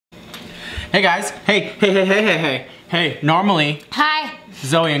Hey guys, hey, normally, hi,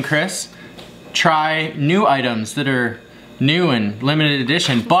 Zoe and Chris try new items that are new and limited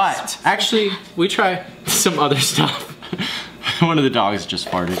edition, but actually, we try some other stuff. One of the dogs just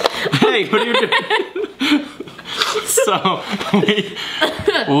farted. Hey, what are you doing? So,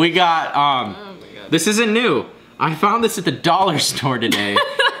 we got, oh this isn't new. I found this at the dollar store today.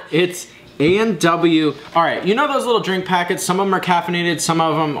 It's A&W. All right, you know those little drink packets? Some of them are caffeinated, some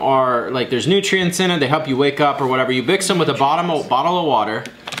of them are like there's nutrients in it, they help you wake up or whatever. You mix them with a bottle of water,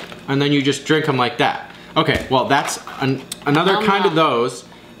 and then you just drink them like that. Okay, well that's another kind of those,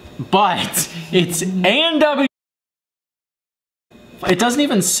 but it's A&W. It doesn't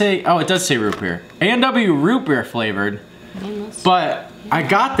even say, oh, it does say root beer. A&W root beer flavored, but I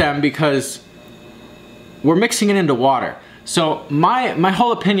got them because we're mixing it into water. So my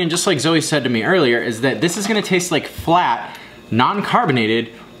whole opinion, just like Zoe said to me earlier, is that this is gonna taste like flat,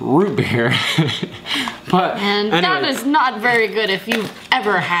 non-carbonated root beer. And anyway, that is not very good if you've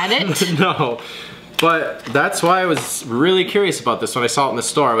ever had it. No, but that's why I was really curious about this when I saw it in the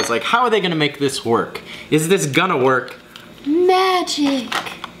store. I was like, how are they gonna make this work? Is this gonna work? Magic.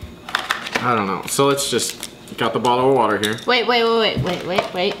 I don't know. So let's just, got the bottle of water here. Wait,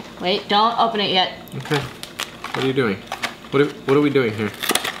 don't open it yet. Okay, what are you doing? What are we doing here?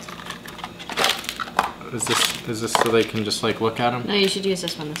 Is this so they can just like look at them? No, you should use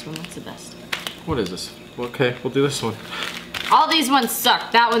this one. This one looks the best. What is this? Okay, we'll do this one. All these ones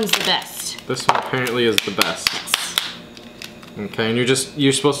suck. That one's the best. This one apparently is the best. Okay, and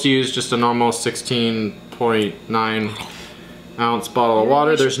you're supposed to use just a normal 16.9 ounce bottle of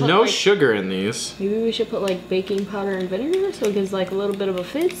water. There's no sugar in these. Maybe we should put like baking powder and vinegar so it gives like a little bit of a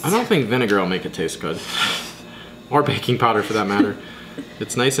fizz. I don't think vinegar will make it tast good. Or baking powder for that matter.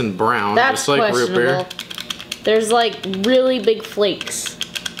 It's nice and brown, That's just like root beer. There's like really big flakes.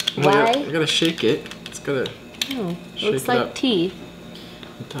 Why? You gotta shake it. It's gotta Looks like tea.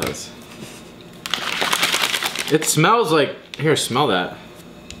 It does. It smells like, here, smell that.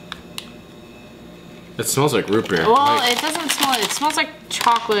 It smells like root beer. Well, it doesn't smell, it smells like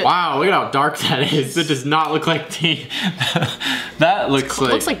chocolate. Wow, look at how dark that is. It does not look like tea. That looks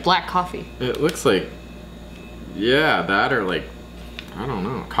like... It looks like black coffee. It looks like, yeah, that or like, I don't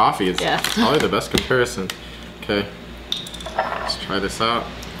know. Coffee is probably the best comparison. Okay, let's try this out.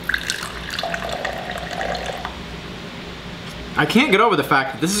 I can't get over the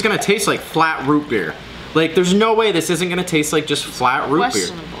fact that this is gonna taste like flat root beer. Like, there's no way this isn't gonna taste like just flat root beer.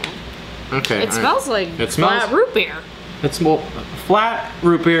 Okay. It smells like flat root beer. It's flat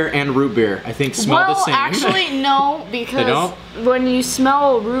root beer and root beer, I think, smell the same. Well, actually, no, because when you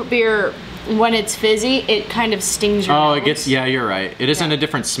smell root bear when it's fizzy, it kind of stings your nose. It gets, yeah, you're right. It isn't a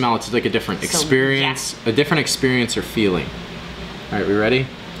different smell, it's like a different experience, a different experience or feeling. All right, we ready?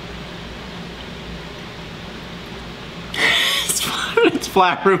 It's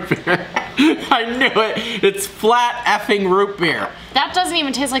flat root beer. I knew it. It's flat effing root beer. That doesn't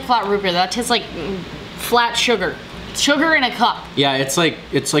even taste like flat root beer. That tastes like flat sugar. Sugar in a cup. Yeah, it's like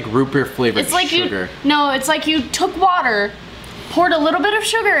root beer flavored sugar. It's like you took water, poured a little bit of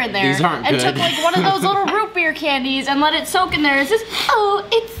sugar in there, These aren't good. took like one of those little root beer candies and let it soak in there. It's just, oh,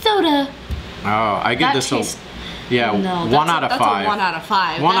 it's soda. Oh, I give this a 1 out of 5. That's a 1 out of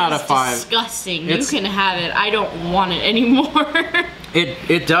 5. 1 out of 5. Disgusting. You can have it. I don't want it anymore.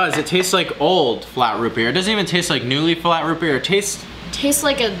 It does. It tastes like old flat root beer. It doesn't even taste like newly flat root beer. It tastes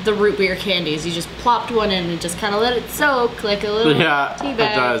like the root beer candies. You just plopped one in and just kind of let it soak like a little tea bag. It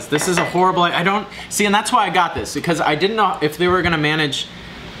does. This is a horrible, I don't, see, and that's why I got this, because I didn't know if they were gonna manage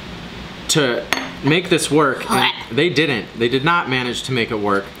to make this work, and they didn't. They did not manage to make it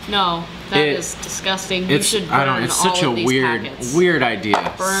work. No, that is disgusting. You should burn it's such a weird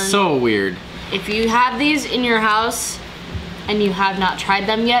idea. So weird. If you have these in your house and you have not tried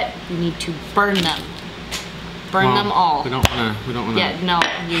them yet, you need to burn them. Burn them all. We don't wanna. Yeah, no,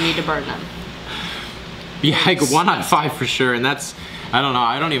 you need to burn them. Yeah, like 1 out of 5 for sure, and that's, I don't know,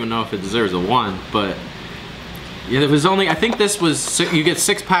 I don't even know if it deserves a 1, but yeah, it was only, I think this was, you get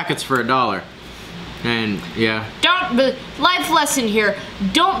 6 packets for $1. And yeah. Life lesson here,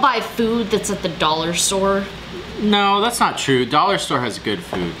 don't buy food that's at the dollar store. No, that's not true. Dollar store has good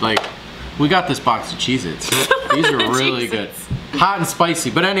food. Like, we got this box of Cheez-Its. These are really good. Hot and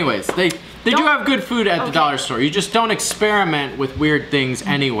spicy, but anyways, they do have good food at the dollar store. You just don't experiment with weird things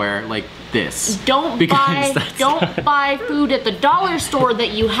anywhere like this. Don't buy food at the dollar store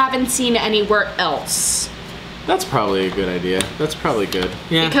that you haven't seen anywhere else. That's probably a good idea. That's probably good.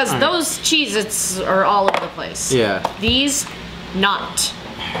 Yeah. Because those Cheez-Its are all over the place. Yeah. These, not.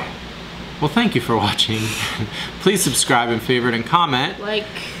 Well, thank you for watching. Please subscribe and favorite and comment. Like.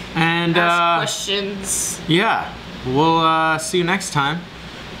 And ask questions. yeah, we'll see you next time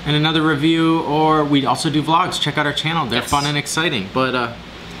in another review, or we also do vlogs. Check out our channel. They're fun and exciting. But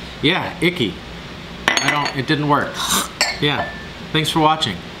yeah, icky. It didn't work. Yeah. Thanks for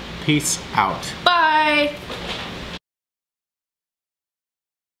watching. Peace out. Bye.